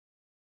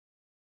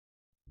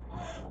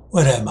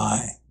What am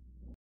I?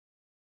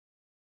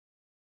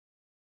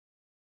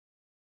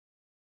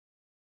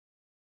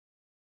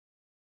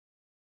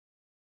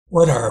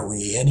 What are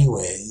we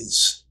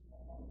anyways?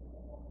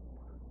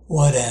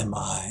 What am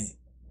I?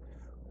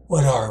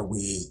 What are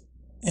we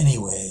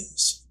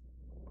anyways?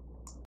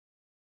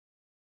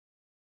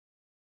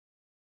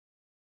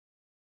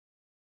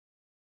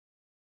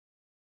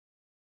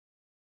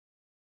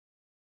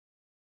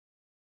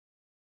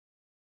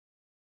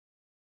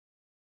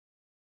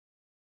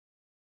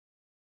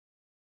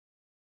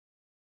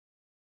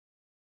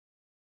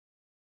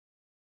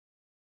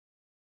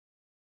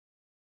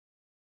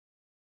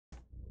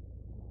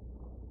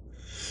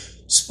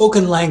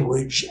 Spoken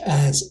language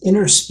as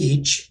inner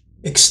speech,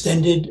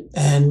 extended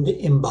and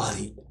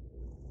embodied.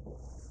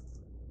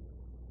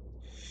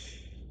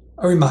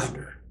 A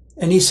reminder,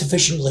 any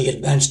sufficiently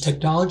advanced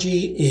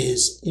technology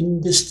is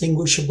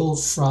indistinguishable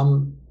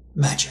from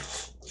magic.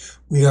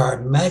 We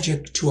are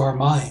magic to our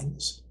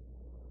minds.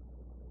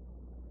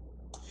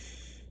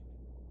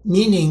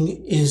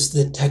 Meaning is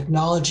the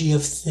technology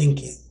of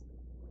thinking.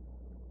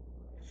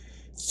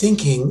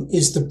 Thinking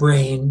is the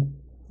brain,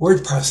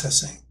 word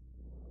processing.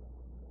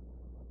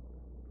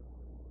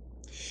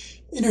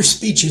 Inner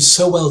speech is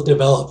so well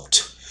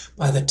developed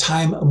by the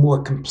time a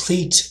more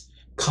complete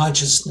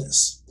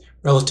consciousness,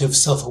 relative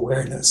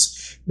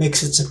self-awareness,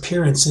 makes its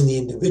appearance in the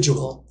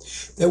individual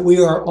that we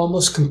are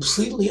almost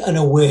completely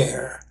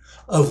unaware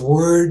of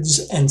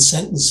words and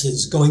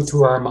sentences going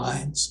through our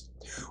minds,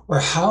 or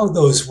how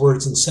those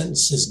words and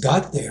sentences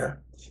got there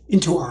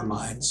into our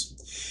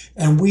minds.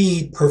 And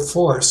we,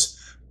 perforce,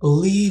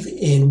 believe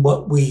in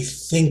what we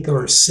think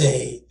or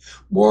say,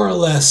 more or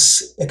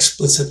less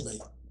explicitly.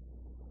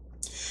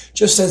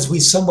 Just as we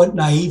somewhat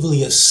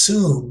naively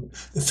assume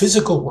the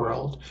physical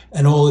world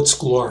and all its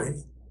glory,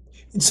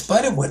 in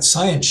spite of what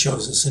science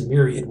shows us in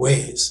myriad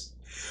ways,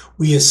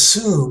 we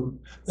assume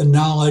the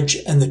knowledge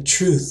and the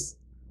truth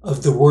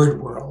of the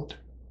word world.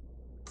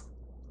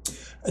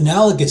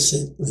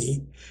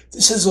 Analogously,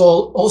 this is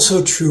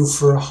also true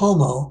for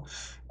Homo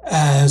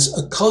as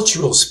a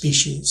cultural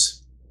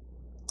species.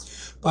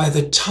 By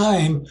the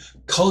time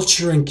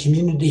culture and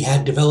community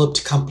had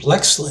developed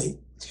complexly,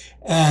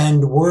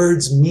 and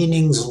words,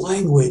 meanings,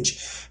 language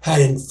had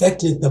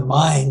infected the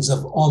minds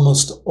of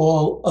almost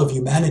all of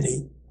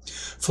humanity,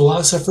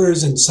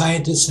 philosophers and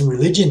scientists and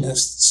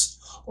religionists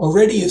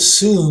already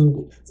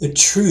assumed the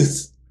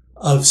truth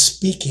of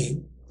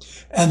speaking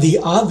and the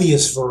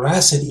obvious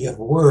veracity of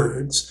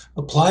words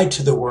applied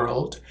to the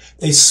world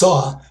they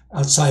saw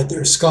outside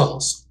their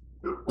skulls.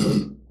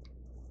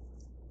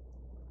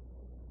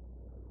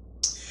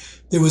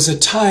 There was a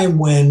time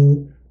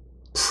when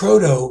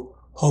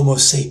proto-Homo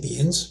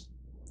sapiens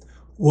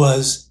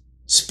was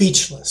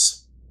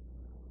speechless.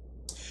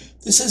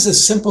 This is a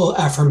simple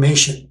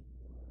affirmation,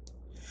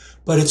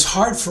 but it's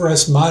hard for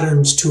us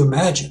moderns to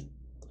imagine,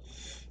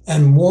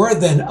 and more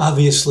than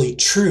obviously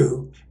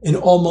true in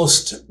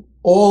almost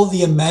all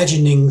the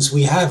imaginings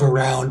we have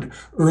around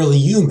early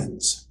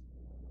humans.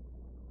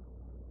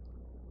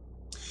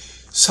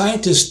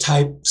 Scientist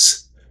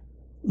types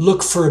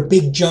look for a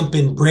big jump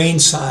in brain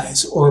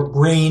size or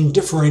brain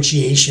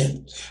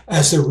differentiation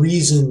as the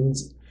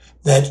reasons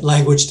that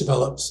language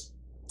develops.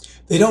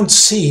 They don't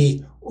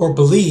see or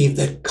believe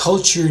that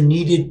culture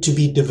needed to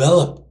be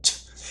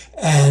developed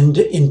and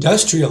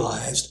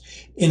industrialized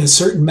in a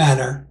certain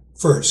manner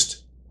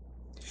first.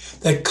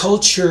 That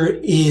culture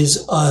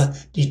is a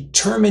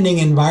determining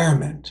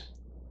environment,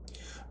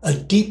 a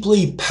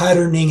deeply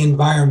patterning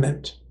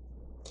environment.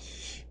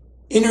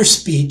 Inner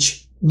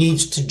speech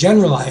needs to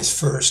generalize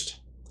first.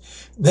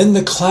 Then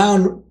the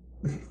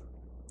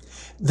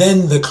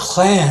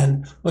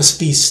clan must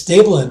be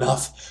stable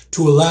enough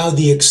to allow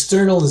the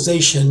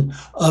externalization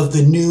of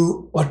the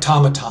new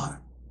automaton.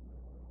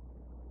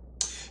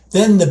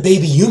 Then the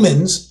baby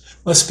humans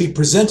must be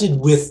presented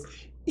with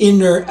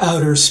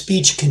inner-outer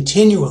speech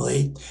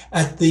continually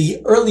at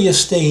the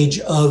earliest stage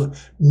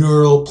of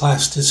neural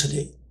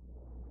plasticity.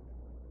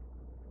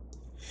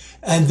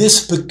 And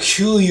this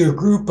peculiar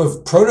group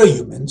of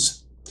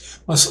proto-humans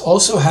must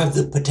also have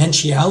the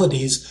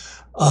potentialities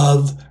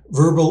of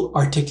verbal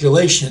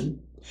articulation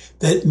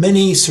that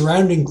many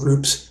surrounding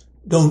groups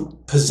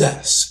don't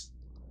possess.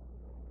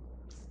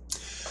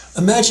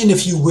 Imagine,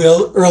 if you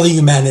will, early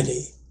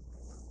humanity.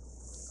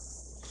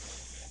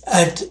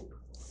 At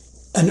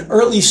an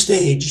early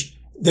stage,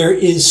 there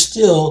is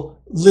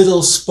still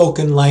little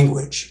spoken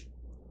language.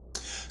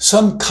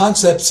 Some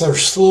concepts are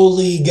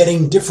slowly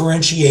getting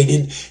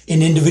differentiated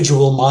in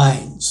individual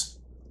minds.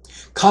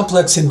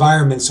 Complex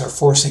environments are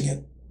forcing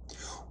it.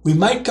 We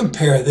might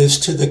compare this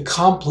to the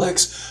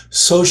complex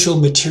social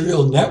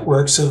material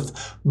networks of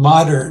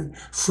modern,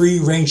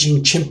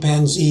 free-ranging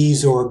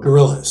chimpanzees or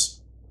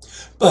gorillas,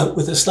 but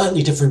with a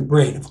slightly different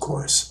brain, of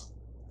course.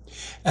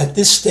 At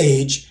this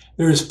stage,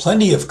 there is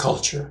plenty of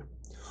culture,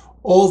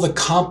 all the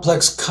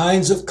complex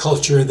kinds of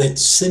culture that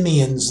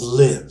simians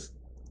live.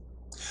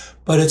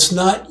 But it's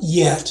not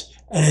yet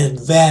an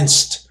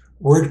advanced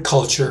word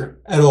culture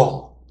at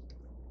all.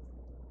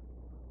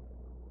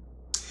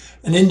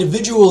 An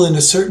individual in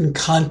a certain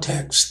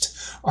context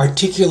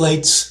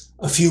articulates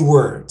a few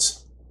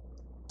words.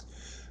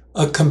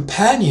 A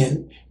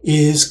companion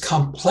is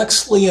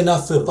complexly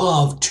enough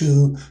evolved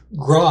to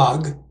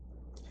grok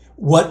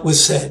what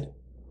was said,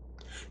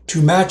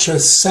 to match a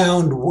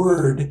sound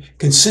word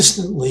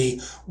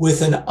consistently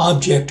with an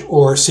object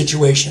or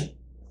situation.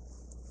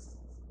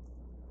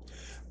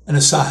 An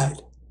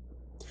aside,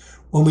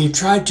 when we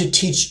tried to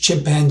teach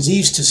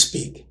chimpanzees to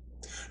speak,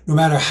 no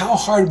matter how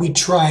hard we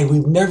tried,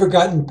 we've never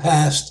gotten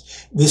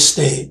past this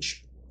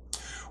stage.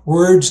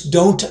 Words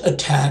don't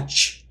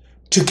attach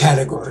to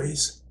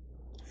categories.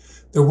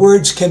 The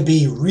words can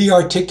be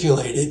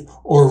re-articulated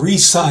or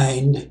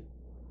re-signed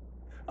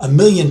a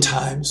million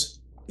times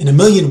in a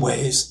million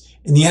ways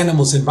in the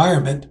animal's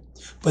environment,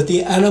 but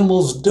the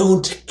animals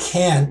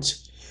can't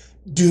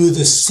do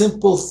the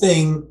simple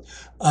thing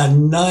a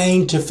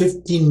 9 to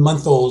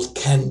 15-month-old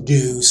can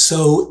do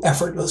so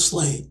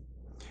effortlessly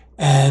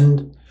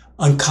and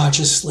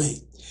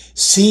unconsciously.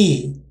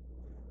 See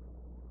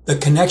the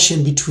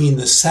connection between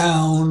the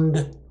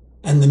sound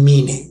and the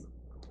meaning.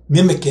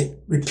 Mimic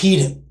it, repeat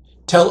it,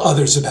 tell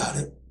others about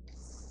it.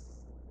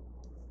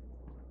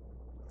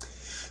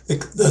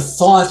 The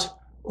thought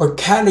or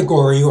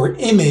category or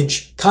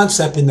image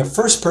concept in the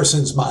first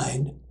person's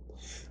mind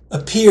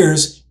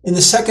appears in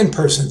the second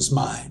person's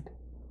mind,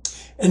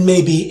 and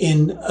maybe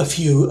in a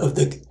few of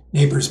the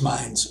neighbors'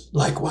 minds,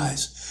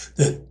 likewise,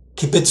 the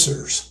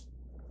kibitzers.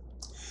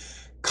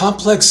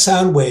 Complex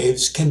sound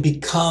waves can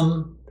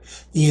become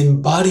the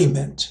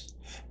embodiment,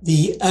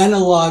 the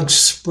analog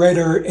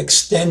spreader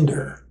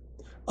extender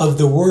of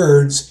the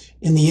words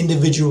in the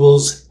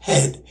individual's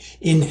head,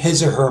 in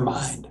his or her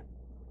mind.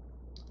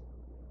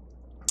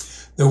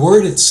 The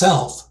word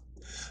itself,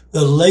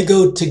 the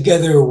Lego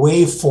together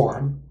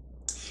waveform,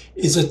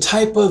 is a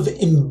type of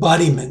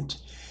embodiment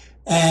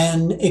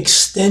and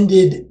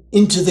extended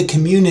into the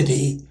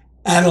community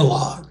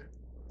analog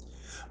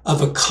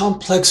of a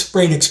complex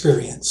brain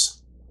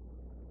experience.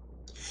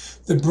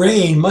 The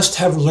brain must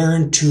have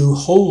learned to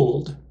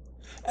hold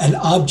an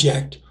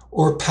object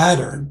or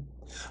pattern,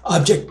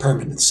 object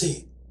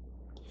permanency.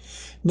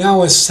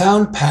 Now a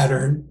sound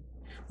pattern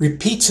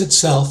repeats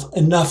itself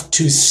enough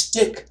to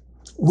stick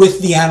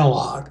with the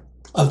analog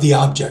of the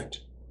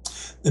object,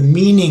 the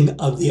meaning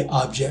of the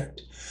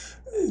object,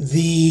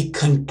 the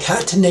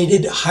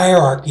concatenated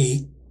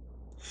hierarchy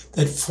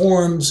that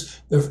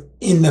forms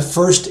in the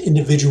first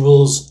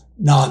individual's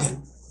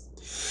noggin.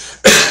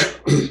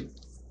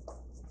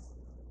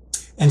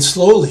 And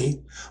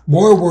slowly,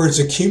 more words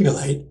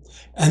accumulate,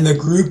 and the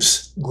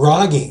group's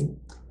grogging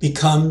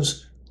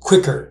becomes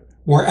quicker,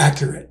 more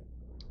accurate.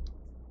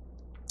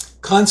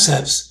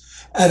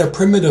 Concepts at a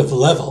primitive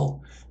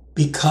level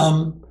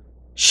become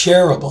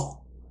shareable.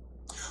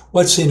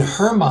 What's in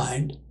her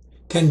mind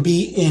can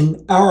be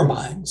in our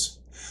minds.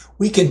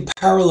 We can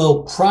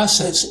parallel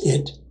process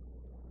it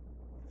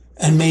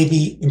and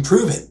maybe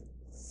improve it.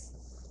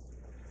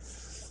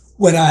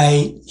 When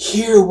I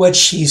hear what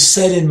she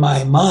said in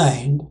my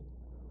mind,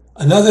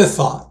 another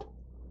thought,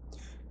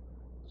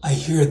 I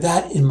hear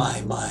that in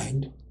my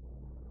mind,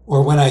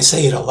 or when I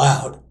say it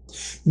aloud,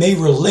 may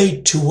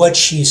relate to what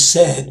she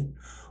said,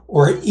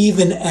 or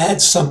even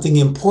add something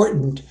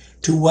important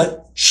to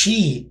what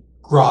she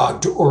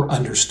grogged or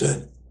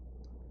understood.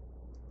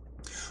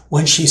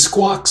 When she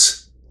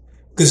squawks,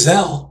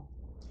 gazelle,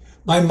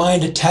 my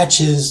mind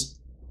attaches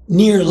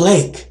near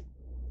lake,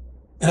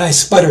 and I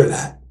sputter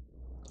that,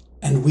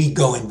 and we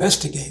go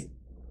investigate.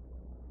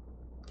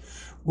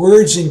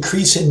 Words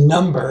increase in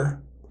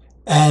number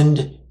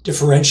and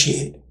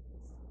differentiate.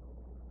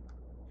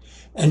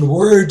 And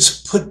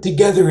words put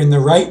together in the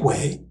right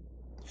way,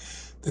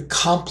 the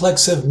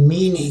complex of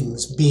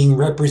meanings being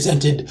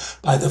represented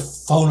by the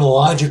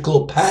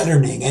phonological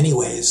patterning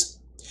anyways,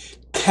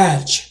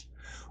 catch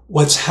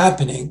what's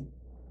happening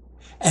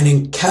and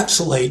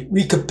encapsulate,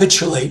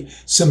 recapitulate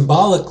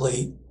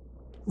symbolically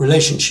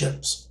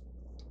relationships.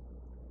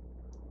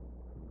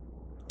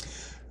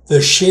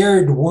 The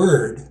shared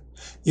word,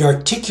 the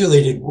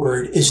articulated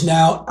word, is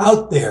now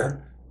out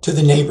there to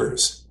the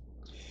neighbors.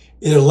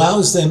 It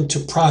allows them to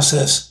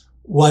process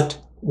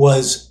what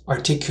was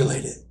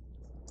articulated.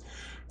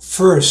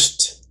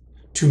 First,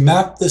 to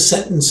map the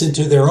sentence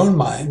into their own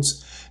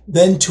minds,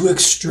 then to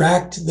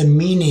extract the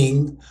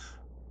meaning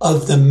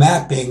of the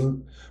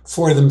mapping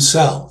for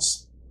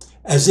themselves,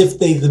 as if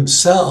they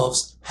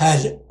themselves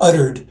had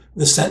uttered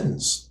the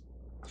sentence,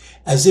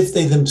 as if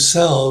they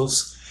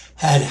themselves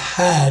had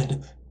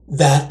had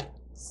that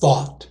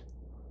thought.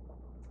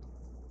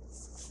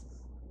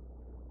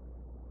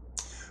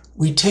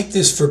 We take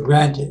this for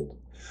granted,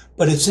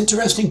 but it's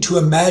interesting to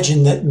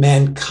imagine that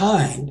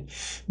mankind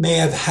may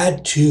have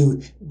had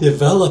to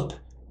develop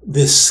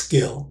this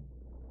skill,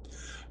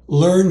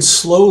 learn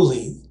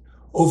slowly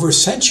over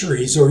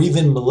centuries or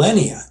even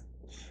millennia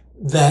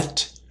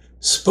that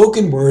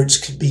spoken words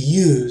could be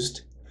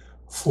used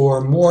for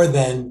more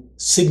than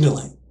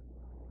signaling.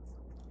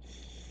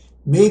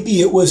 Maybe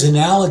it was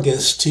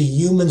analogous to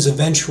humans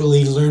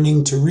eventually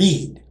learning to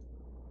read.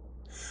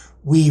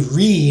 We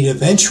read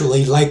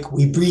eventually like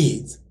we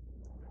breathe,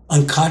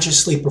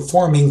 unconsciously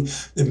performing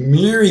the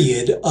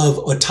myriad of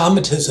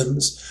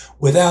automatisms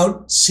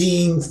without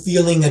seeing,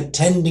 feeling,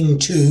 attending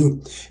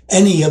to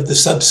any of the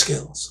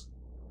subskills.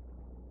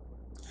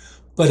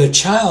 But a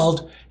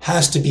child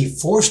has to be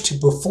forced to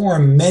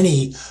perform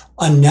many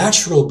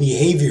unnatural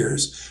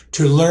behaviors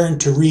to learn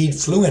to read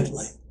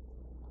fluently.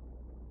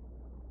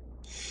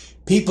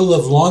 People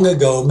of long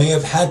ago may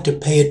have had to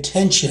pay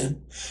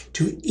attention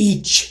to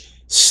each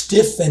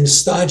stiff and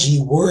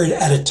stodgy word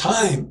at a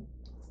time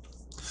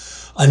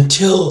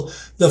until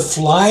the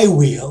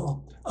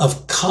flywheel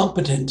of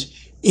competent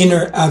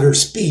inner-outer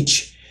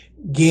speech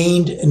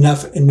gained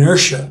enough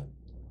inertia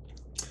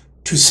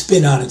to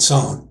spin on its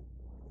own.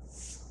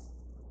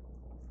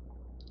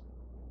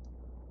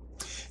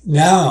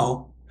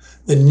 Now,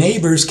 the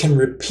neighbors can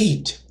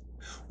repeat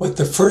what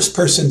the first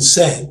person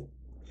said,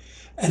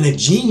 and a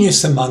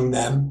genius among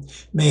them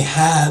may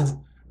have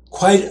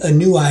quite a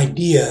new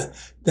idea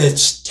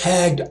that's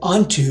tagged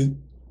onto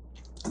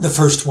the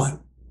first one.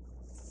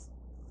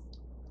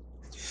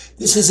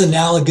 This is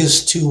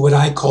analogous to what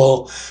I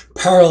call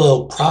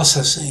parallel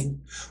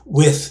processing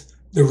with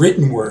the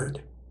written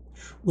word.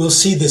 We'll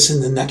see this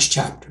in the next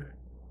chapter.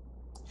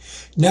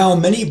 Now,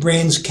 many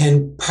brains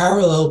can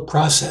parallel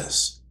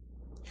process,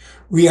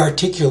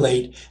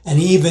 rearticulate, and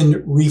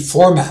even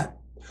reformat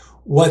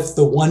what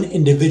the one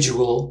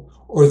individual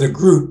or the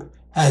group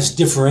has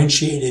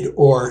differentiated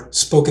or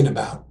spoken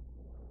about.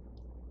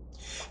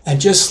 And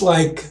just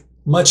like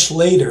much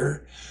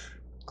later,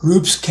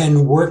 groups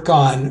can work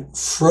on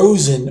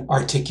frozen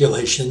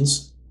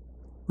articulations,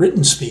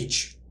 written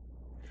speech,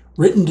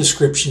 written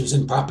descriptions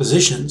and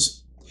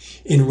propositions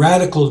in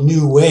radical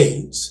new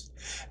ways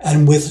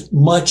and with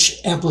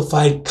much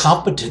amplified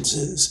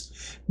competences.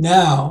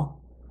 Now,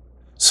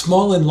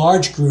 small and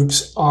large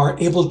groups are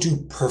able to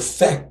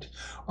perfect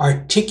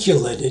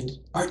articulated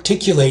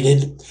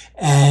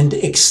and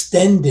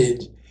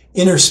extended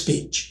inner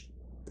speech,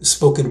 the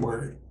spoken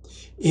word,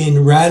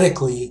 in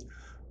radically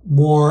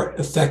more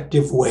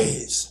effective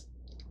ways.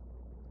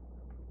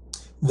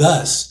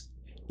 Thus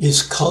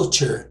is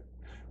culture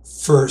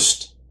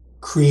first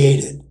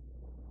created.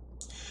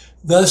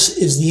 Thus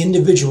is the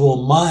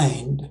individual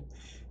mind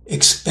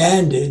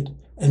expanded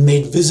and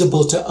made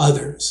visible to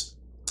others.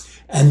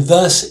 And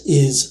thus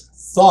is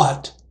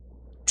thought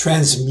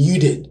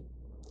transmitted,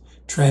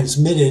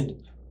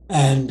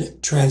 and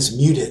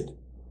transmuted,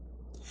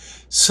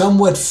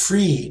 somewhat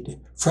freed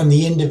from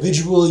the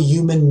individual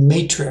human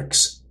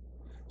matrix,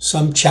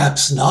 some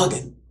chap's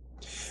noggin,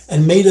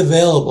 and made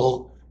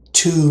available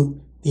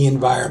to the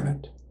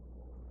environment.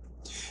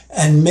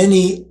 And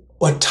many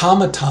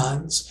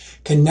automatons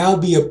can now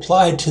be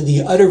applied to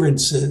the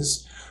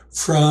utterances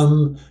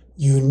from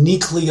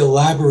uniquely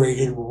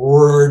elaborated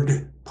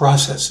word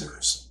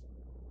processors,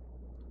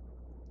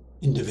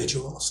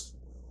 individuals.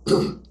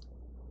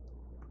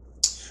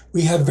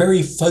 We have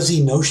very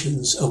fuzzy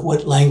notions of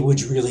what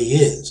language really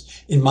is,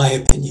 in my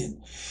opinion,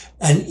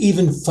 and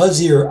even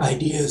fuzzier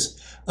ideas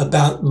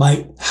about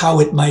how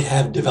it might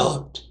have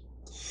developed.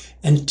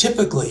 And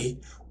typically,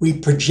 we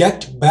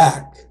project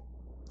back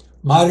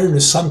modern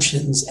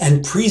assumptions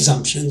and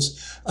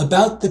presumptions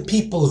about the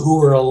people who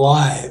were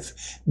alive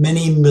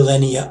many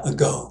millennia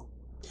ago,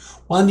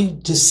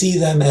 wanting to see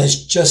them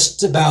as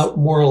just about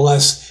more or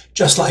less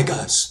just like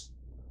us.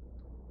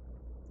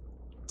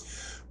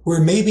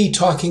 We're maybe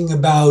talking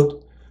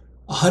about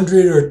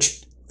 100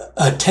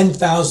 or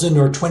 10,000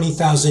 or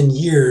 20,000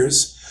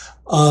 years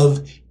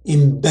of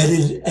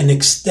embedded and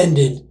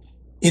extended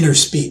inner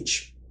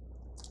speech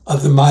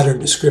of the modern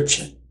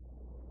description,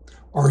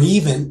 or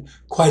even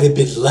quite a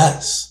bit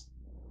less.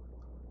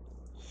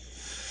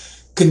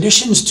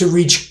 Conditions to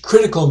reach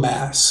critical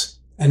mass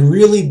and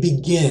really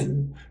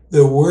begin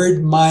the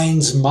word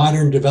mind's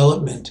modern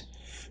development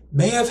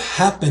may have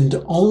happened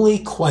only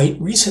quite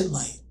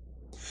recently.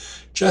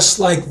 Just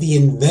like the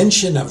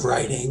invention of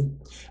writing,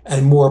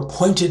 and more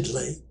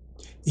pointedly,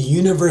 the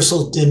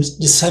universal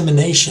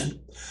dissemination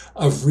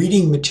of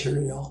reading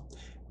material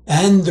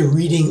and the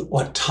reading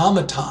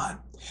automaton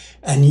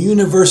and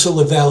universal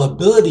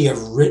availability of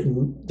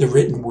the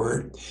written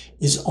word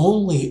is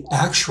only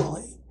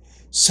actually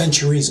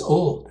centuries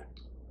old.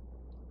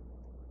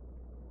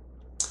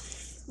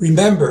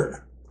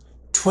 Remember,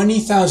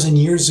 20,000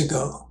 years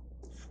ago,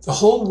 the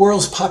whole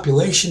world's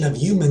population of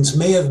humans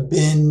may have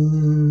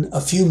been a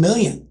few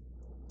million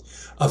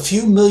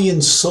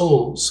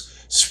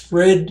souls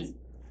spread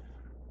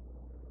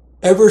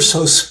ever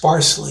so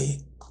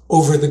sparsely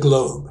over the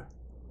globe.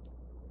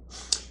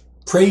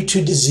 Prey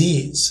to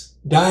disease,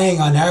 dying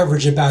on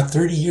average about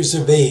 30 years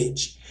of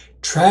age.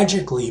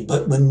 Tragically,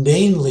 but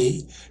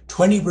mundanely,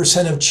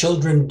 20% of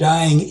children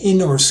dying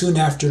in or soon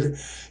after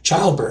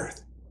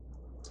childbirth.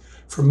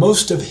 For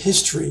most of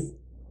history,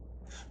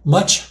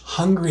 much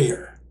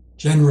hungrier,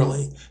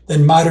 generally,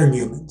 than modern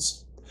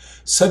humans,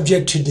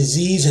 subject to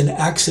disease and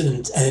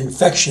accidents and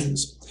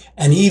infections,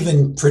 and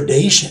even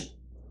predation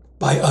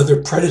by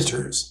other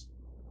predators.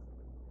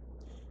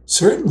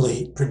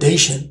 Certainly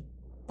predation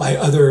by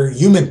other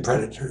human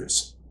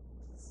predators.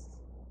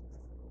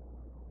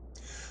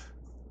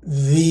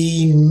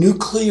 The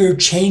nuclear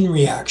chain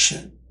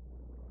reaction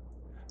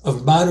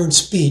of modern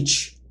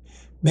speech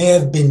may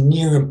have been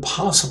near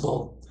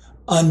impossible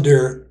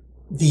under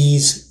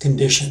these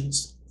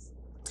conditions.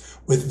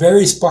 With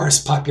very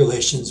sparse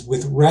populations,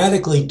 with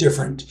radically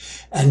different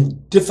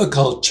and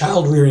difficult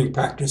child-rearing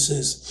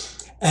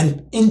practices,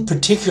 and in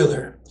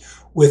particular,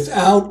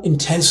 without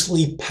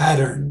intensely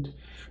patterned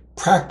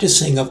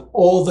practicing of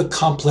all the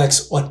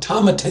complex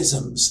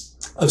automatisms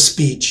of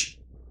speech,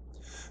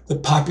 the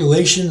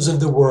populations of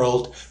the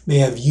world may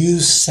have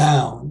used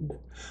sound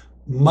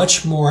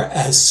much more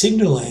as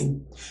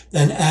signaling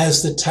than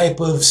as the type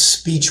of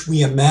speech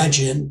we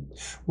imagine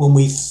when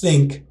we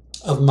think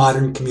of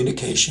modern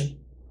communication.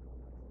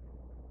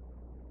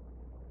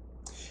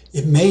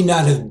 It may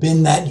not have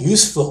been that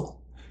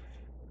useful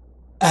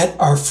at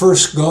our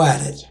first go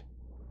at it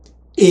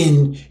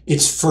in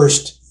its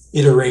first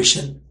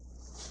iteration.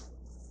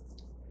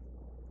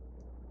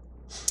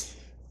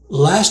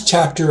 Last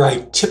chapter,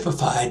 I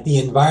typified the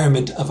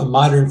environment of a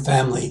modern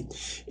family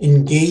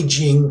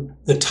engaging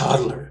the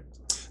toddler.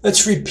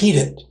 Let's repeat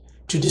it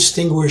to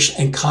distinguish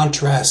and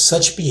contrast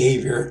such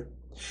behavior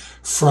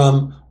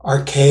from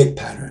archaic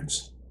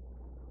patterns.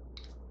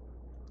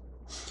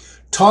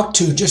 Talked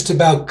to just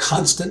about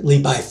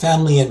constantly by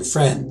family and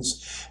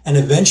friends, and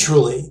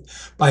eventually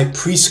by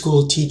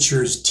preschool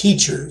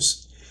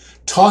teachers,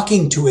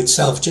 talking to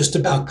itself just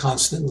about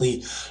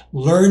constantly,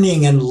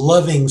 learning and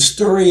loving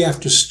story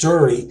after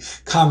story,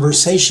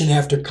 conversation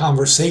after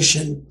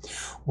conversation,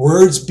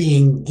 words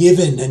being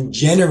given and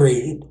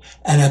generated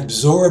and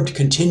absorbed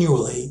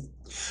continually,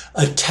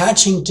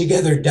 attaching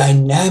together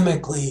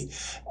dynamically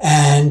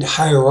and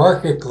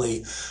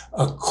hierarchically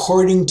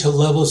according to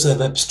levels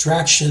of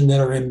abstraction that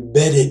are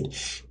embedded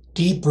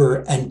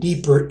deeper and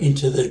deeper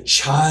into the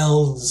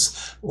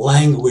child's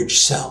language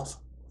self.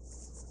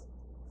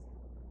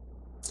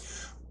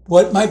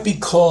 What might be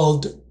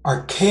called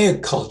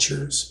archaic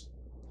cultures,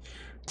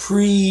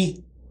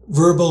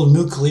 pre-verbal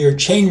nuclear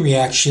chain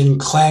reaction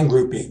clan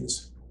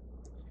groupings,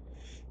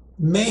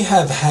 may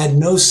have had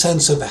no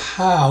sense of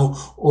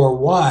how or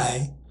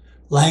why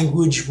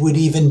language would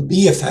even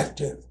be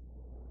effective.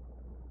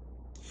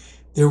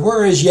 There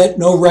were as yet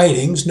no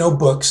writings, no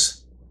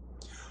books.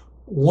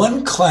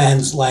 One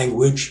clan's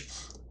language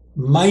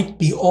might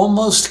be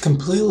almost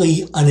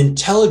completely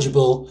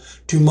unintelligible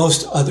to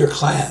most other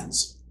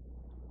clans.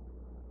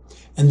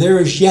 And there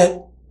as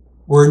yet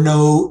were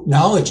no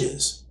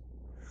knowledges,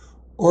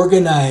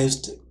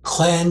 organized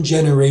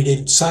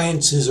clan-generated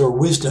sciences or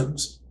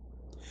wisdoms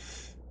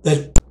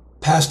that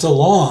passed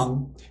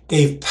along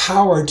gave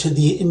power to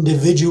the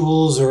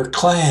individuals or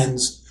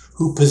clans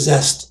who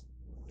possessed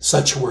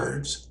such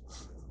words.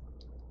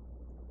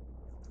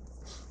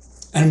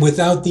 And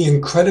without the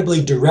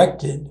incredibly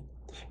directed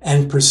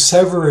and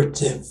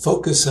perseverative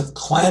focus of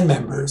clan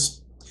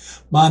members,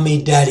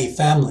 mommy, daddy,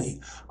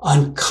 family,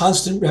 on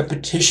constant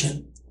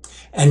repetition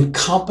and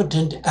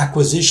competent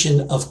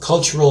acquisition of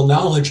cultural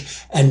knowledge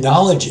and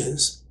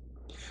knowledges,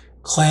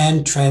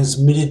 clan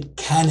transmitted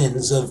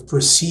canons of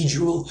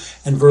procedural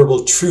and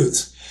verbal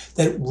truths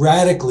that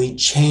radically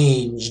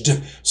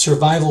changed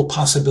survival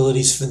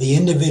possibilities for the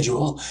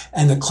individual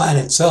and the clan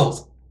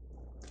itself.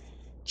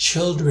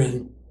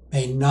 Children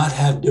may not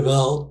have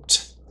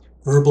developed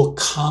verbal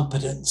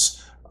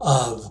competence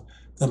of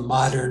the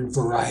modern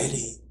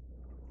variety.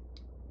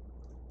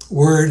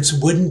 Words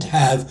wouldn't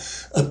have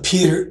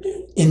appeared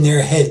in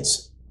their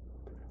heads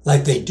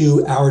like they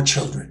do our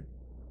children.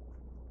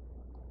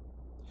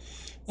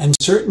 And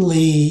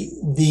certainly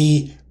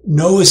the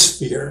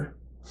noosphere,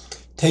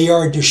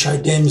 Teilhard de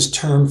Chardin's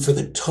term for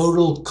the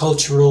total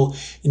cultural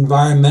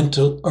environment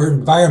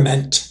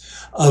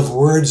of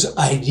words,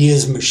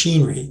 ideas,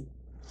 machinery,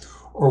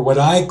 or what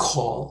I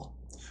call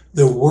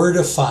the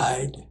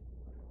wordified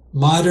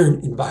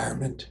modern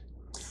environment,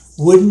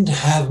 wouldn't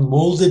have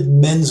molded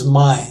men's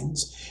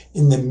minds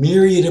in the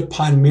myriad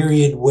upon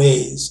myriad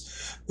ways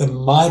the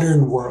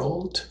modern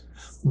world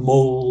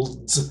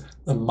molds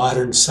the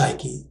modern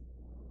psyche.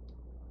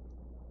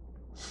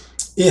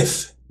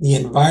 If the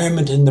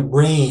environment and the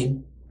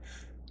brain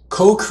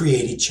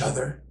co-create each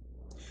other,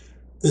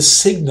 the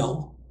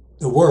signal,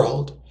 the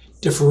world,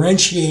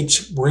 differentiates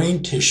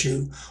brain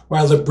tissue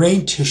while the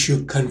brain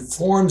tissue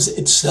conforms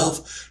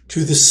itself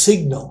to the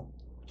signal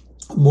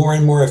more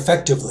and more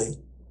effectively.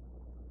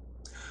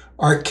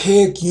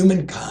 Archaic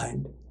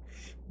humankind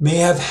may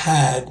have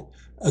had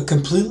a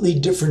completely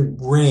different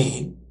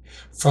brain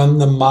from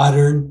the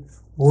modern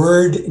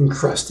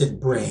word-encrusted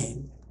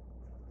brain.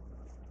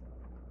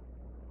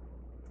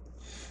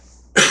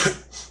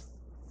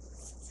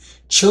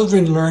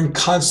 Children learn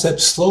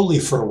concepts slowly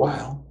for a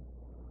while,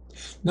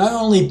 not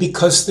only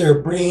because their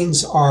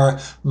brains are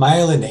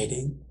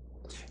myelinating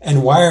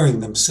and wiring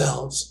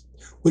themselves,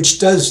 which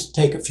does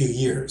take a few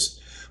years,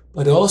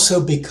 but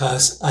also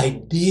because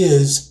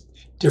ideas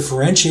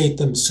differentiate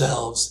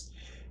themselves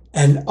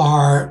and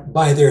are,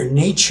 by their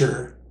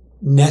nature,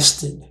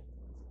 nested.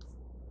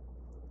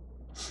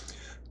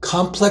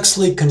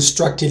 Complexly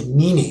constructed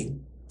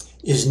meaning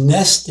is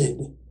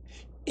nested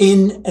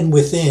in and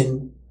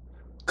within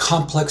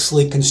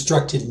complexly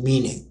constructed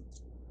meaning.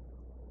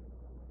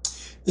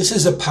 This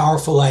is a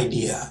powerful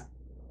idea.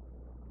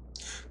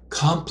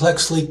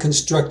 Complexly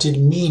constructed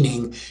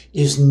meaning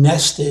is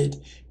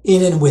nested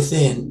in and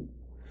within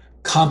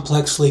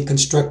complexly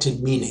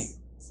constructed meaning.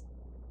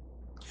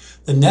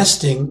 The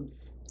nesting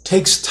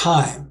takes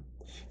time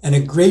and a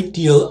great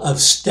deal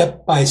of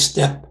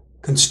step-by-step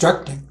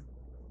constructing.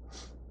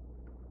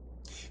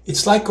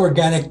 It's like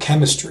organic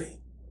chemistry.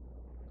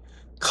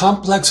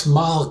 Complex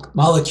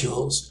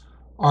molecules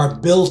are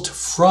built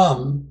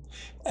from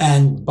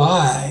and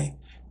by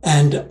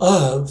and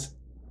of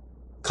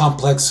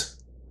complex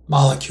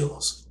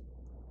molecules.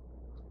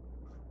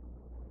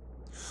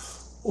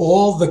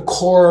 All the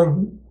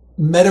core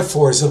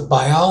metaphors of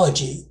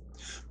biology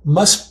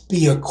must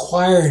be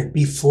acquired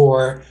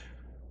before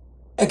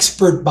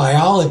expert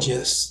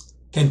biologists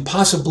can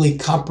possibly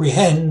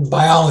comprehend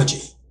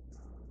biology.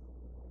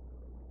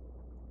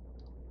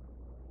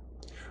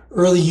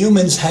 Early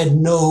humans had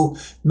no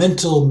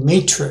mental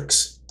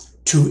matrix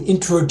to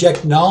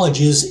introject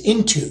knowledges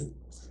into.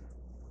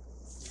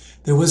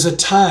 There was a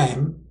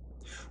time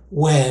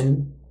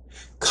when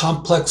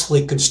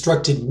complexly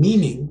constructed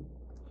meaning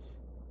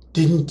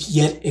didn't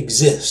yet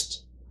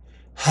exist,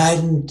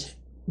 hadn't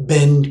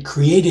been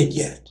created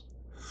yet.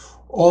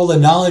 All the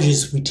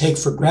knowledges we take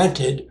for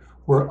granted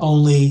were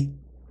only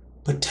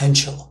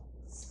potential.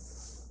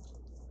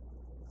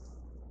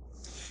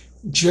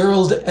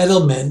 Gerald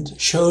Edelman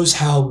shows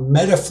how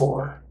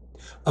metaphor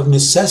of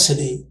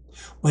necessity,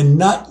 when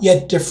not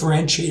yet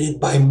differentiated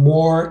by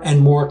more and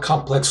more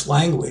complex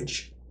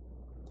language,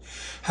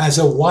 has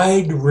a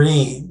wide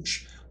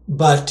range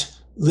but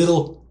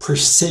little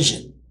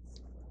precision.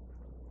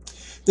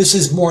 This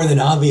is more than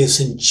obvious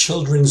in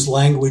children's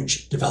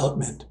language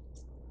development.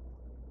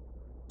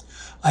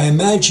 I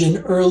imagine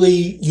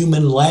early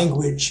human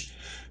language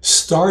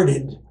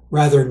started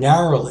rather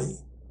narrowly,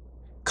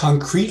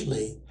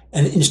 concretely,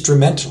 and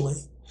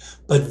instrumentally,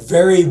 but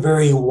very,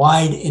 very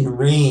wide in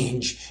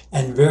range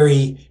and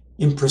very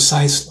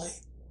imprecisely.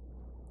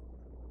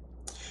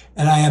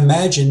 And I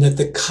imagine that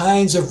the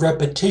kinds of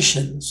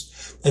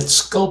repetitions that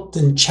sculpt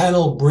and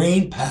channel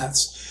brain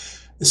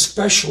paths,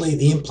 especially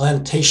the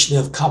implantation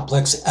of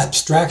complex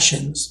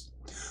abstractions,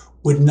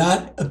 would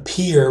not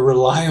appear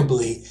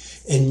reliably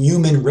in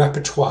human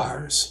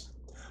repertoires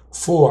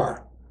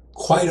for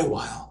quite a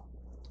while.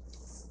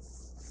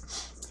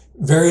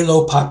 Very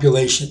low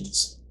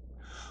populations.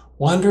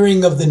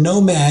 Wandering of the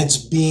nomads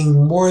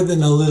being more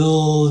than a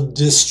little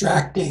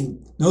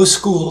distracting. No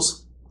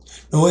schools,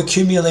 no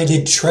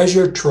accumulated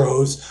treasure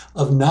troves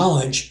of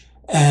knowledge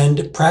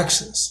and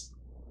praxis.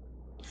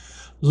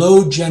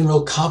 Low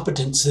general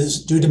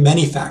competences due to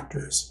many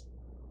factors.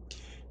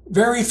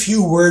 Very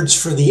few words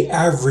for the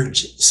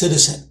average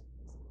citizen.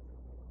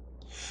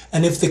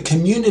 And if the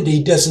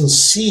community doesn't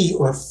see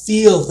or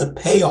feel the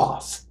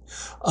payoff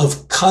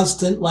of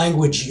constant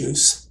language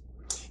use,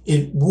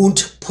 it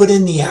won't put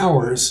in the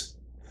hours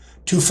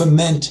to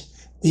foment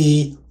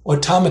the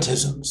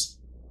automatisms.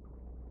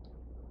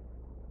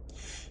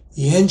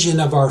 The engine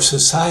of our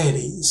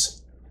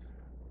societies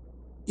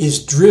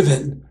is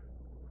driven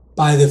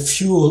by the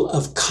fuel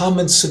of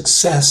common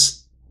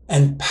success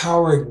and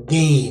power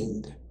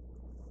gained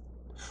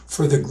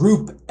for the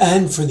group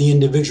and for the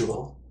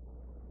individual.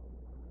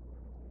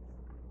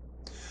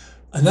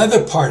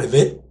 Another part of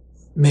it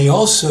may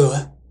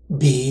also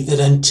be that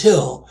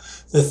until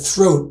the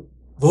throat,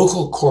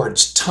 vocal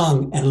cords,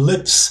 tongue, and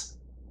lips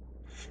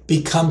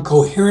become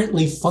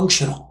coherently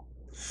functional,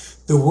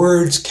 the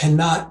words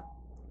cannot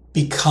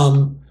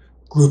become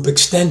group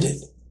extended.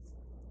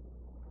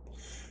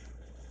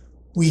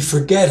 We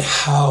forget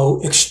how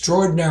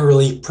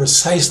extraordinarily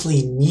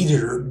precisely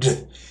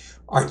metered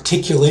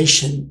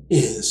articulation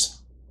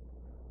is.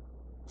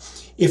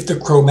 If the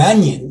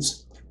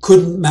Cro-Magnons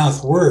couldn't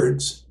mouth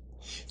words,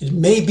 it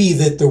may be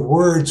that the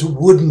words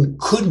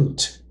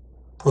couldn't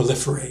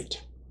proliferate.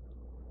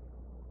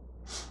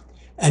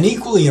 And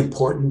equally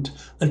important,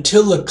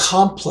 until the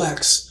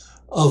complex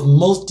of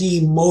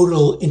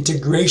multimodal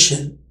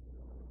integration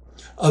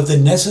of the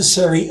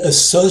necessary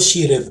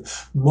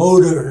associative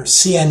motor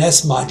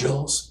CNS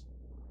modules,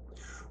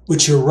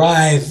 which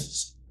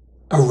arise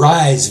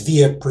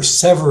via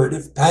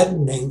perseverative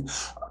patterning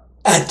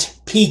at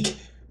peak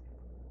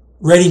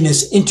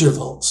readiness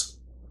intervals.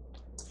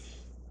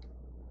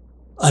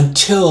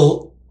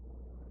 Until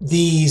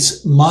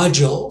these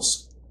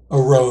modules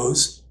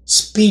arose,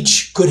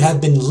 speech could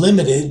have been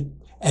limited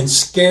and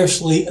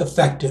scarcely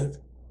effective.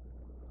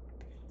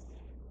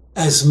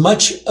 As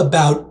much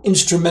about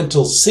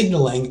instrumental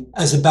signaling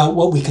as about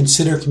what we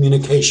consider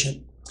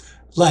communication,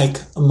 like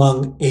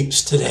among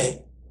apes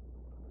today.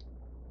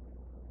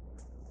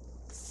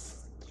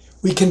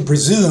 We can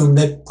presume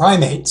that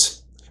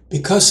primates,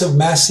 because of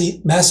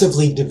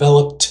massively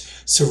developed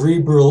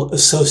cerebral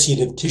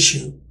associative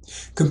tissue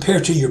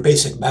compared to your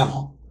basic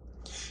mammal,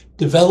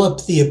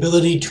 developed the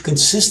ability to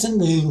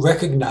consistently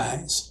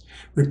recognize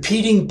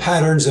repeating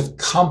patterns of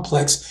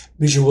complex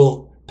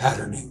visual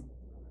patterning.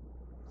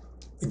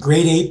 The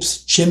great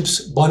apes,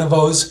 chimps,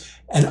 bonobos,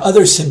 and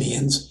other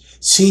simians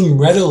seem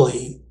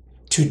readily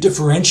to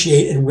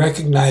differentiate and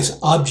recognize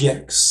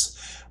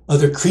objects,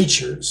 other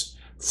creatures,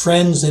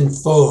 friends and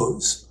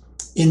foes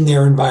in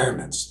their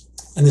environments.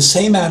 And the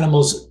same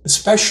animals,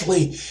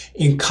 especially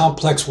in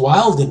complex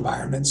wild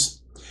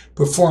environments,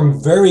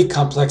 perform very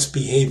complex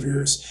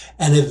behaviors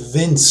and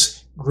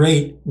evince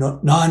great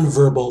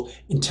nonverbal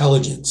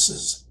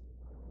intelligences.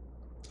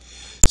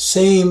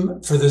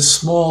 Same for the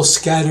small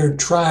scattered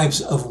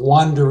tribes of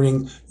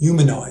wandering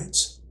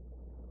humanoids.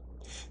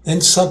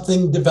 Then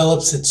something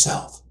develops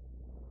itself.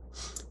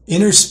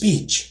 Inner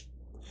speech,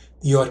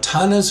 the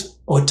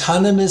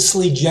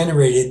autonomously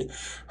generated,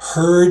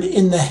 heard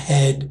in the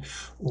head,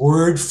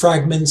 word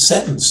fragment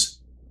sentence,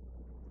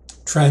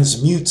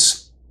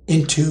 transmutes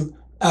into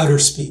outer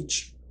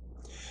speech.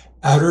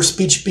 Outer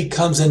speech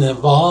becomes an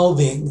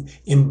evolving,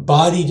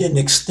 embodied and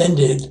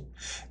extended,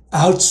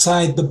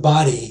 outside the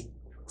body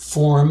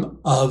form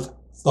of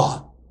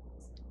thought.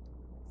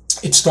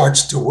 It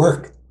starts to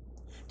work,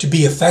 to be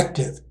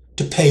effective,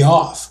 to pay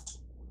off.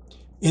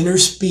 Inner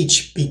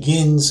speech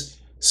begins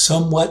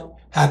somewhat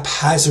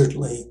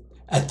haphazardly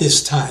at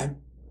this time.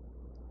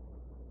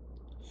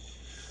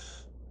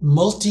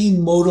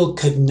 Multimodal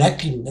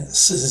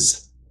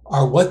connectednesses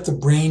are what the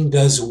brain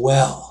does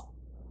well.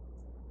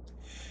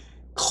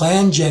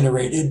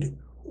 Clan-generated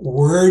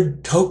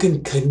word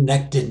token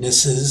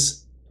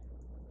connectednesses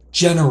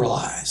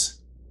generalize,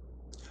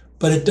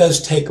 but it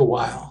does take a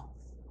while.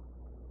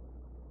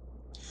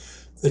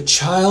 The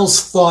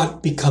child's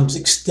thought becomes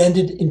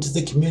extended into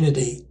the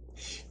community,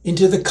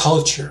 into the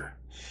culture,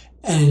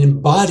 and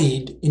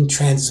embodied in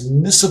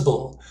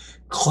transmissible,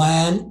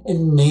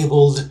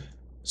 clan-enabled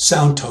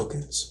sound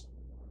tokens.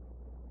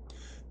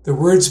 The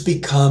words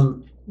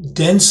become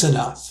dense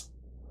enough,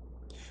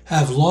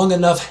 have long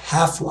enough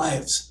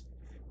half-lives,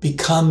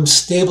 become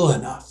stable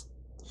enough,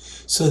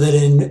 so that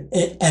in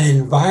an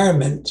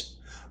environment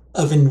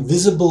of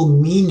invisible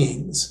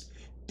meanings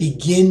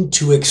begin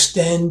to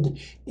extend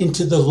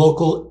into the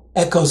local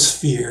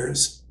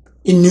ecospheres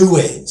in new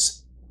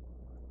ways.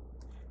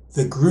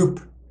 The group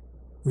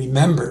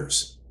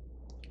remembers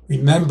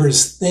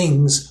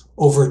things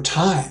over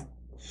time.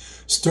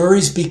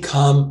 Stories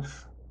become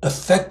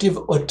effective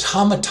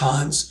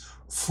automatons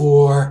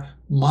for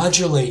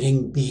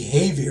modulating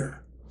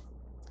behavior.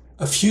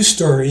 A few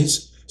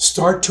stories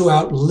start to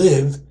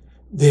outlive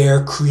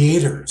their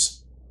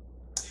creators.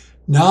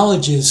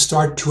 Knowledges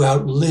start to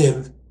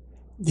outlive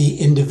the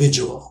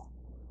individual.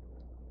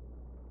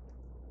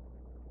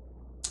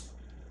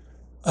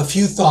 A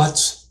few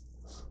thoughts,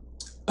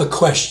 a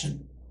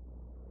question.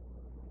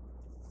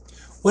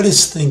 What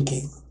is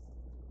thinking?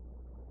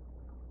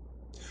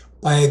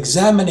 By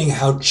examining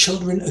how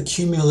children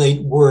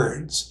accumulate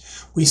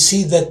words, we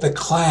see that the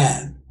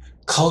clan,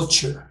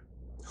 culture,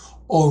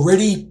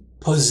 already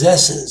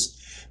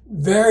possesses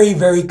very,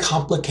 very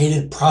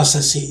complicated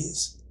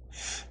processes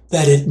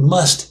that it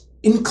must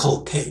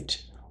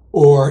inculcate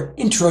or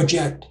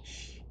introject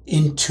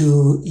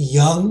into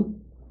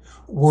young,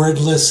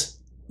 wordless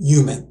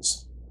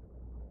humans.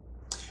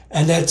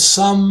 And at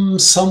some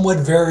somewhat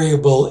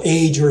variable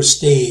age or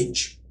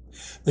stage,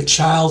 the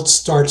child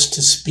starts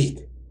to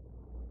speak.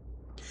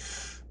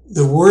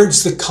 The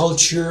words the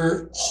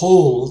culture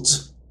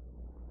holds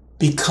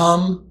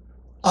become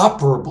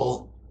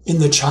operable in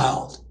the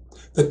child.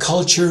 The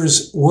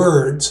culture's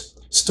words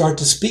start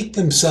to speak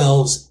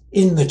themselves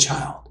in the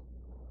child.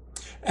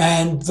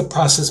 And the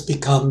process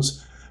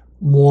becomes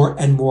more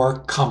and more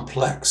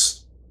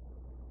complex.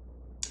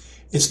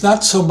 It's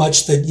not so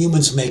much that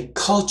humans make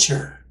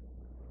culture,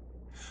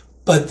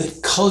 but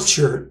that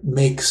culture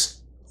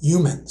makes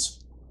humans.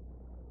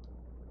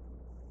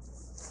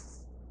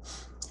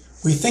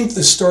 We think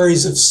the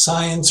stories of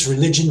science,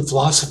 religion,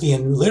 philosophy,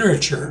 and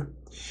literature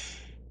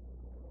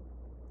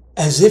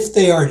as if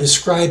they are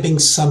describing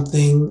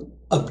something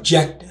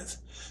objective,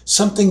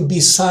 something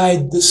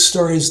beside the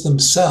stories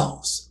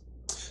themselves,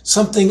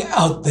 something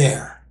out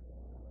there.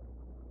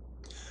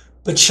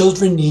 But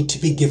children need to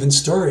be given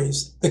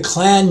stories. The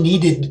clan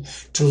needed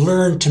to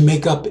learn to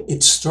make up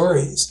its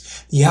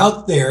stories. The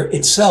out there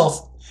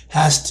itself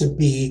has to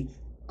be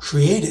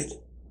created.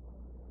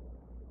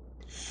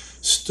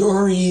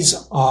 Stories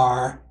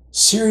are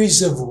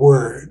series of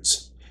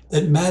words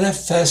that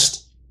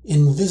manifest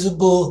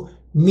invisible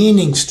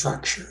meaning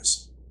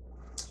structures,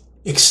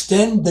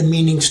 extend the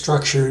meaning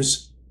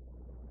structures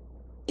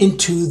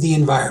into the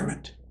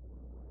environment.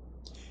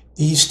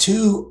 These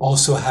too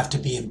also have to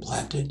be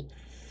implanted.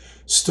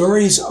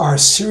 Stories are a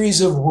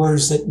series of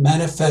words that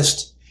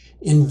manifest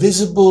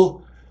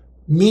invisible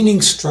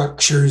meaning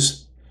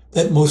structures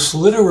that most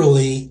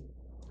literally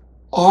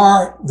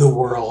are the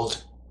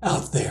world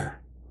out there.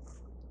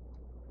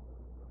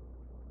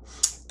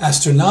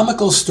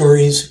 Astronomical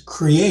stories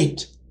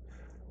create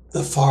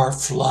the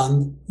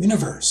far-flung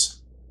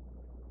universe.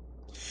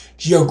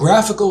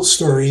 Geographical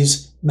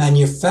stories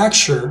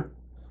manufacture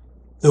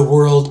the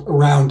world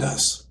around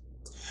us.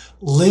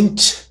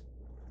 Linked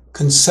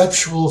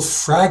conceptual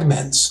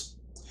fragments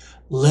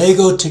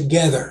Lego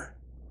together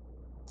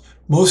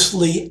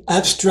mostly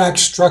abstract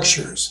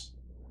structures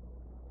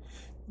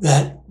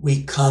that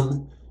we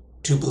come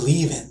to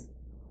believe in.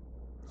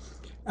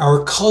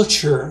 Our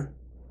culture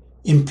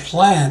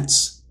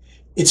implants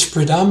its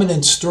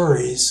predominant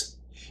stories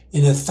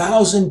in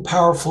 1,000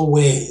 powerful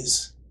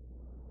ways.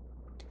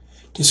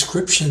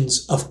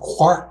 Descriptions of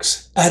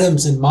quarks,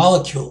 atoms, and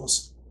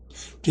molecules,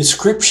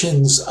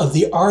 descriptions of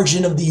the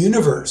origin of the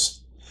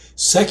universe,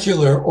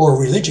 secular or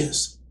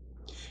religious,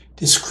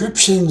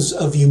 descriptions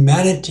of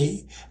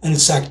humanity and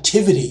its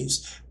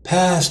activities,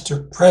 past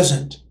or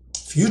present,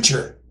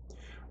 future,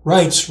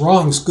 rights,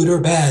 wrongs, good or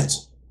bad,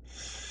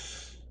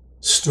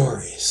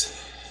 stories.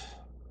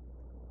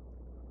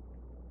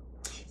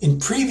 In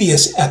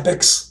previous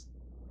epochs,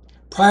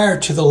 prior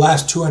to the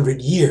last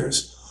 200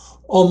 years,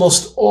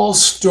 almost all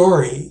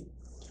story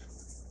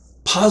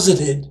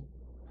posited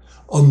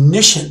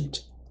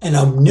omniscient and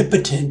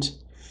omnipotent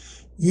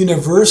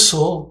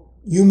universal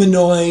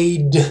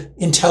humanoid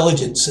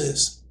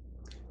intelligences,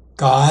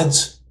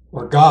 gods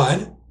or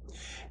God,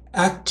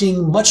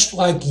 acting much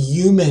like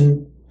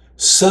human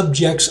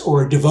subjects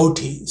or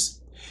devotees,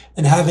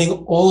 and having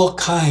all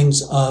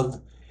kinds of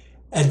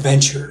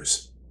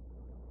adventures.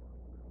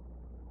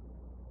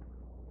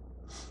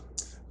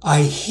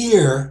 I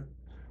hear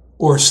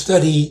or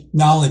study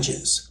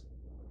knowledges,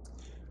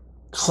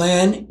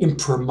 clan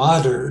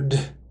imprimatur,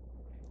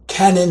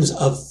 canons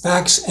of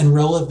facts and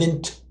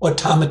relevant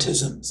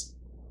automatisms,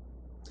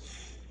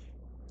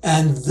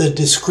 and the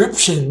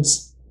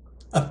descriptions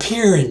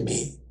appear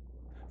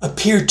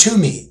to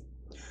me,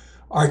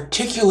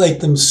 articulate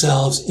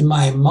themselves in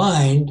my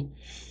mind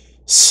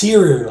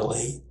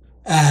serially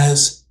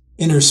as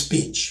inner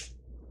speech.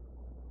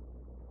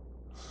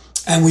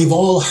 And we've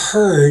all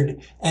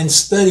heard and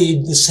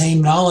studied the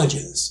same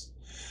knowledges,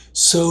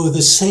 so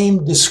the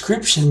same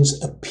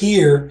descriptions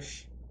appear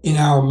in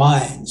our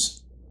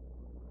minds.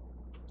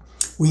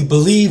 We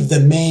believe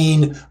the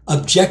main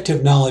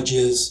objective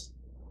knowledges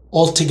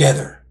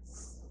altogether.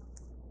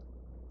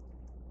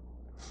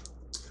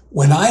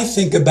 When I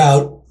think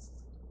about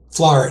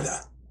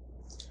Florida,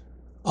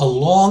 a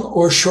long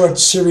or short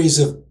series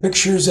of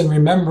pictures and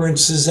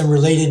remembrances and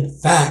related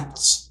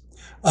facts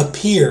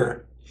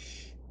appear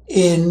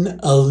in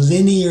a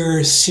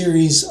linear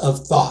series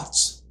of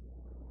thoughts.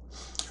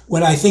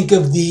 When I think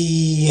of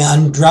the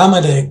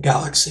Andromeda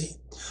galaxy,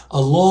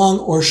 a long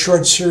or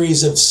short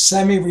series of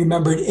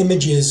semi-remembered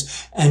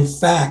images and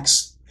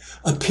facts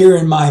appear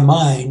in my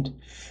mind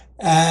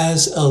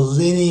as a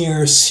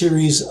linear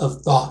series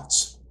of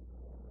thoughts.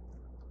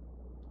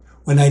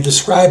 When I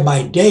describe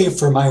my day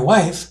for my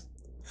wife,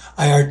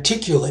 I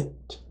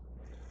articulate,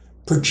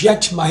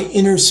 project my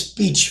inner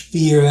speech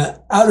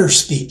via outer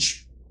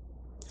speech,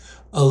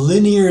 a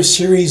linear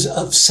series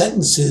of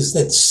sentences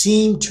that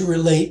seem to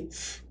relate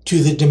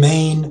to the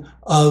domain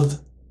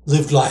of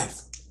lived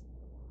life.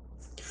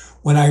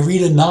 When I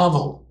read a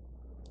novel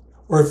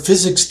or a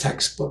physics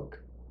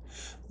textbook,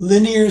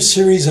 linear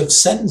series of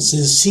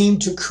sentences seem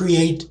to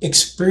create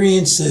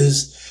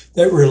experiences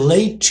that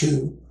relate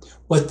to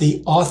what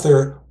the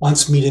author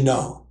wants me to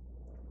know.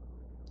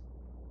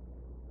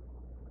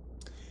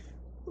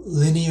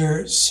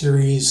 Linear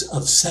series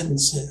of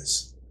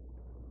sentences.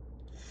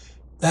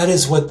 That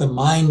is what the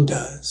mind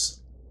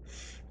does.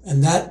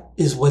 And that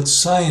is what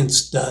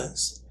science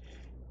does.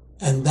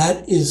 And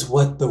that is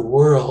what the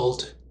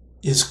world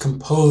is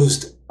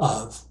composed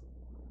of.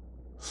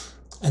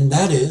 And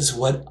that is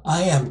what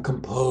I am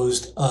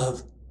composed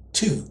of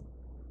too.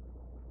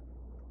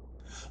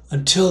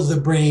 Until the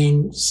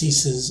brain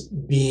ceases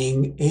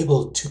being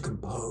able to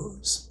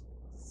compose.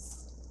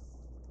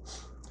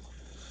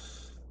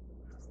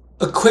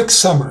 A quick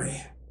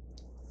summary.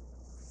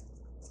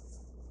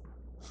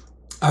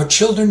 Our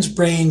children's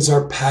brains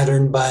are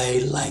patterned by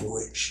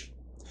language,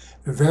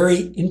 a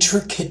very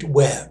intricate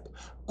web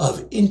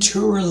of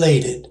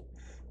interrelated,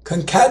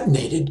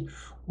 concatenated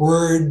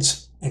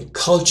words and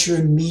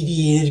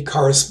culture-mediated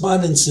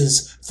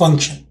correspondences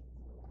function,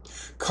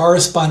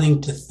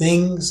 corresponding to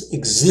things,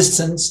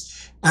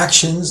 existence,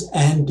 actions,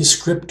 and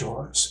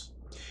descriptors,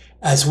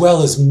 as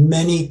well as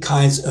many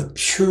kinds of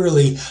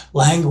purely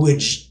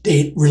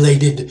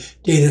language-related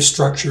data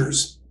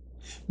structures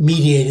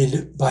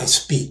mediated by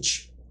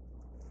speech.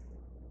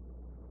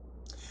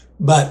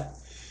 But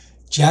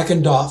Jack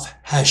and Doff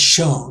has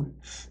shown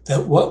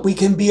that what we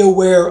can be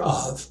aware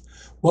of,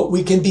 what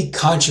we can be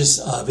conscious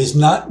of, is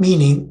not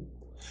meaning,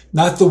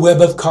 not the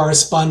web of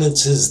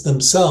correspondences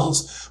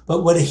themselves,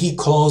 but what he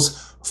calls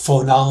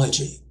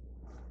phonology,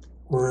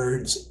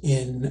 words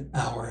in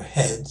our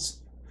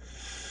heads.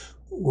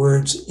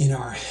 Words in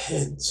our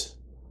heads.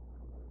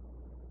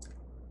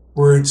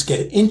 Words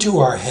get into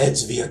our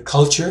heads via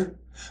culture,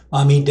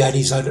 mommy,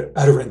 daddy's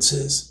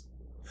utterances,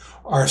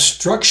 are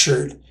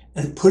structured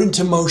and put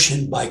into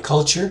motion by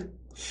culture,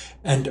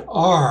 and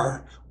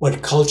are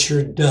what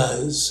culture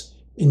does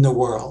in the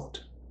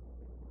world.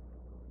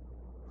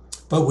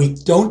 But we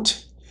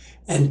don't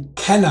and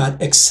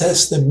cannot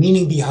access the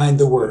meaning behind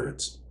the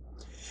words.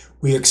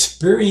 We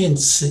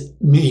experience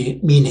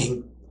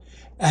meaning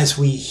as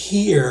we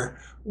hear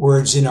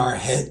words in our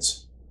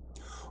heads,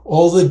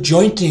 All the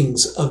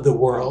jointings of the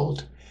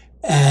world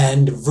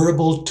and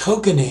verbal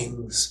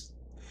tokenings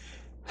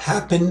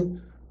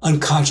happen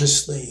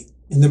unconsciously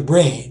in the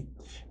brain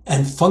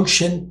and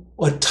function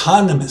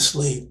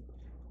autonomously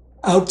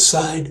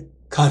outside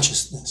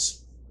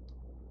consciousness.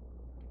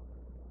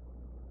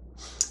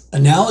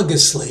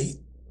 Analogously,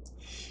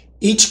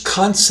 each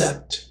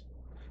concept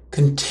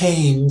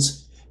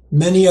contains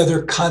many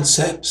other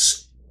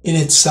concepts in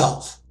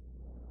itself,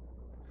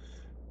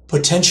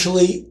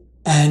 potentially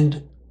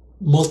and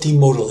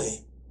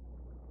multimodally.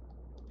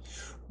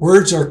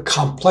 Words are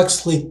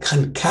complexly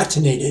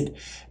concatenated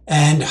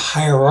and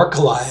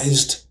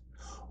hierarchalized,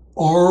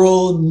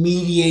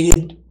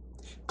 oral-mediated,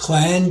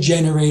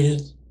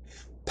 clan-generated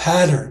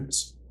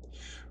patterns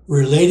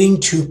relating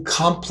to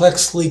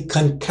complexly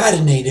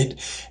concatenated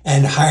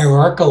and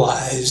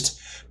hierarchalized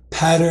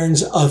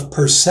patterns of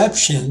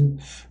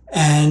perception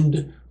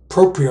and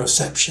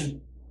proprioception.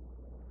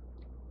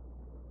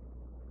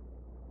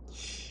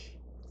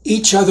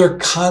 Each other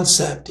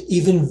concept,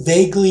 even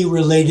vaguely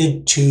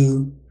related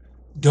to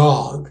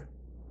dog,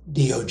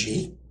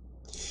 D-O-G,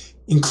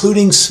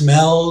 including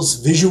smells,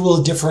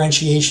 visual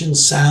differentiation,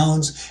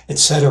 sounds,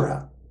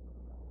 etc.,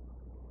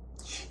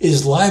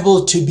 is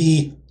liable to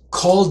be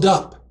called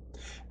up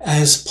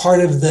as part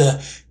of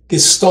the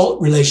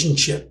Gestalt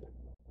relationship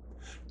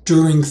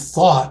during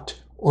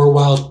thought or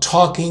while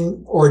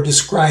talking or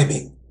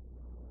describing.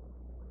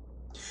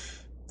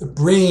 The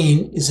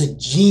brain is a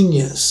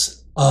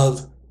genius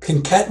of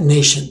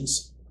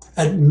concatenations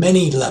at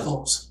many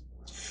levels.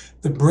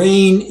 The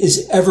brain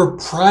is ever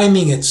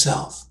priming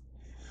itself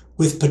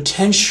with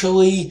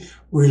potentially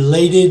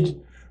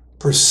related,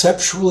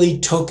 perceptually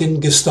token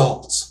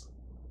gestalts.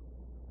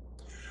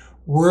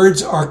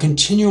 Words are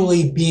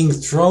continually being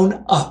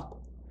thrown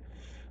up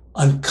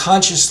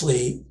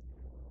unconsciously.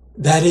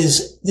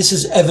 This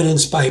is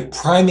evidenced by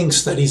priming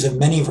studies of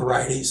many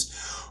varieties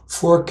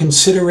for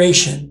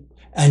consideration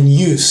and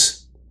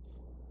use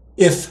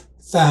if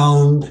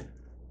found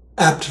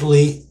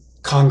aptly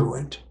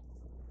congruent.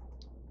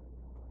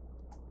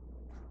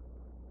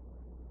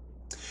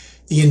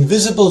 The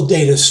invisible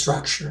data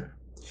structure,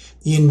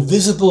 the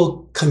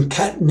invisible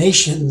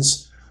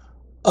concatenations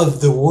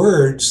of the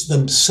words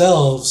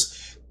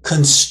themselves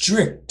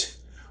constrict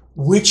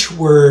which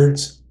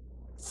words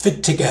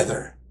fit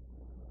together.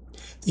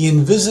 The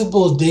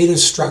invisible data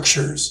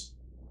structures,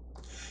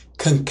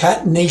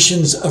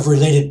 concatenations of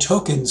related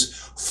tokens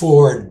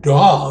for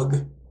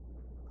dog,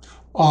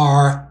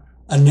 are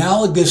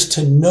analogous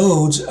to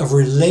nodes of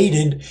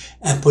related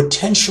and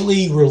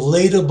potentially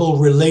relatable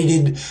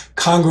related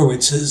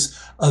congruences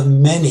of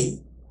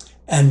many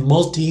and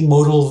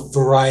multimodal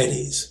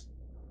varieties.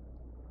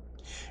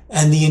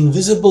 And the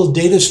invisible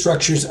data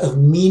structures of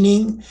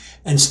meaning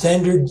and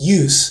standard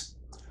use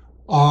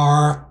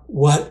are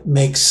what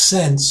makes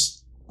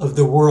sense of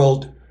the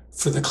world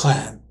for the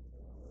clan.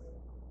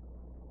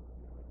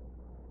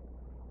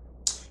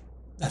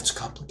 That's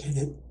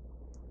complicated,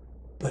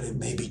 but it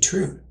may be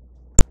true.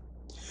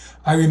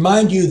 I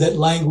remind you that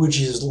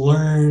language is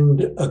learned,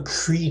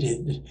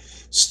 accreted,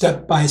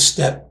 step by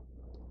step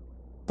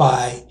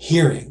by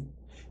hearing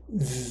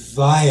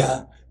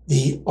via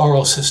the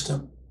oral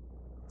system.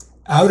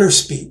 Outer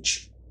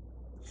speech,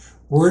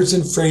 words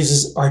and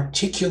phrases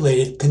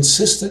articulated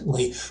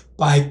consistently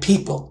by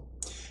people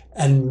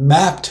and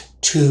mapped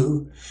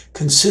to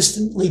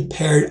consistently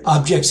paired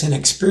objects and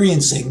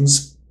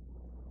experiencings.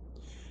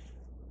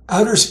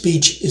 Outer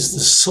speech is the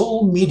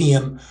sole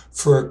medium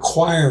for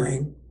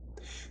acquiring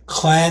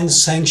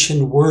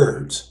clan-sanctioned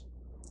words,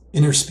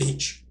 inner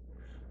speech,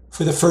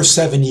 for the first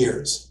 7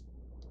 years.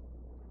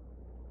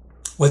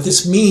 What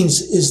this means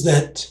is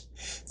that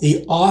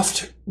the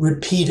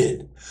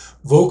oft-repeated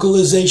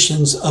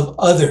vocalizations of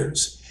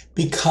others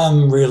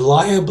become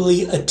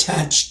reliably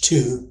attached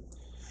to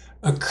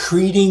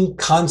accreting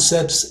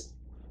concepts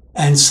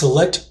and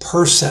select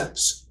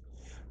percepts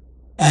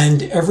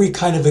and every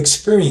kind of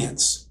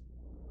experience,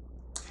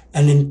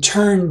 and in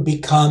turn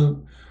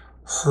become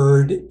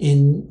heard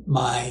in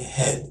my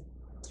head.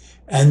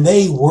 And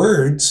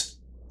words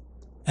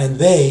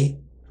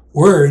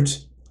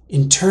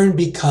in turn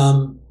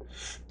become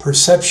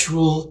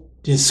perceptual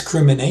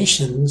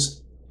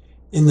discriminations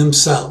in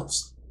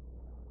themselves.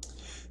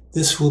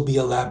 This will be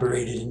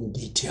elaborated in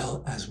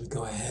detail as we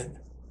go ahead.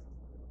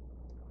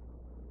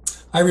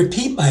 I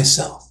repeat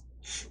myself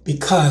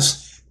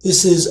because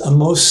this is a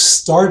most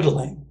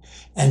startling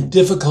and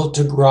difficult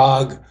to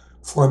grok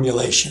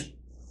formulation.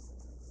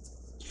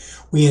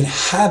 We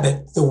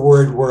inhabit the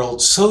word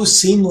world so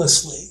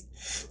seamlessly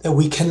that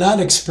we cannot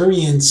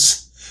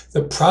experience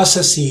the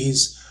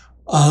processes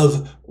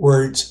of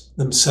words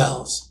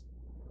themselves.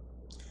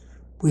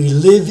 We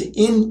live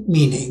in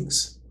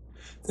meanings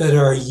that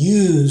are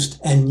used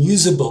and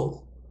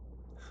usable,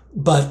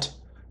 but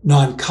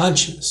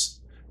non-conscious,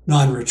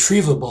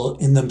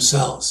 non-retrievable in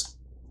themselves.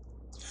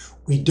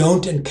 We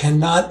don't and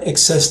cannot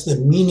access the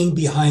meaning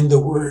behind the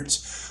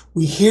words.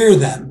 We hear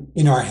them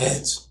in our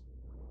heads.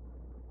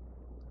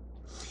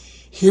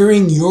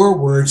 Hearing your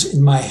words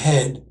in my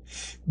head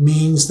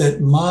means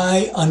that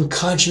my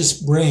unconscious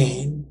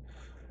brain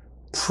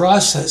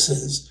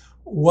processes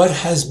what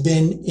has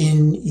been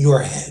in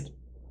your head.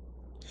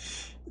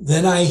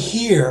 Then I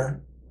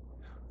hear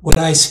what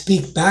I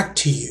speak back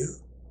to you,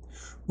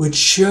 which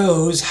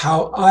shows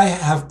how I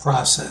have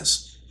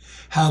processed,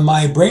 how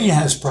my brain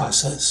has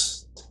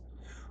processed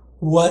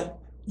what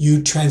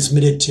you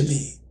transmitted to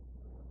me.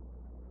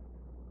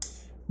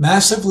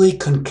 Massively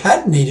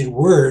concatenated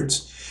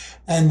words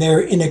and their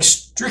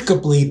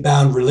inextricably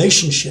bound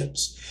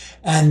relationships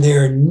and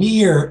their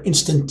near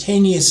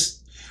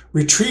instantaneous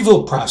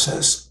retrieval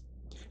process,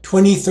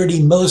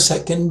 20-30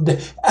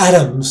 millisecond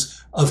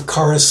atoms of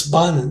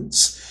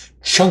correspondence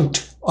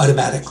chunked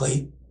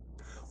automatically.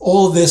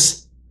 All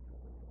this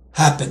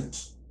happen.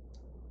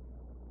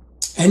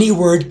 Any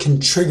word can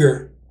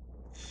trigger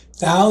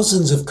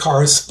thousands of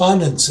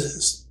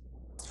correspondences,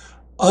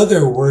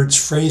 other words,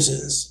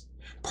 phrases,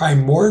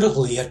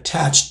 primordially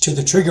attached to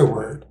the trigger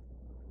word.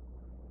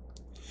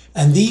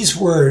 And these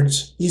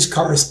words, these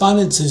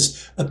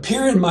correspondences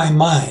appear in my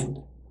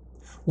mind,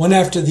 one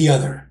after the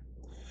other,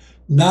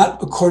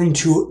 not according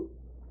to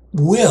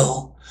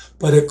will,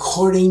 but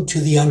according to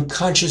the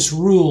unconscious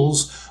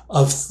rules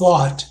of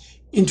thought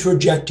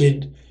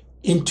introjected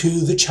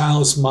into the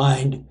child's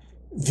mind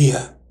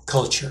via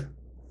culture.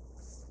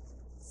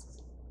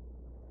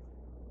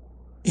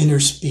 Inner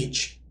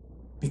speech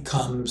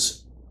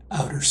becomes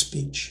outer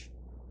speech.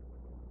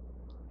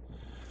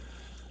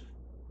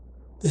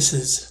 This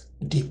is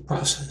a deep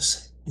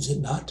process, is it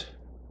not?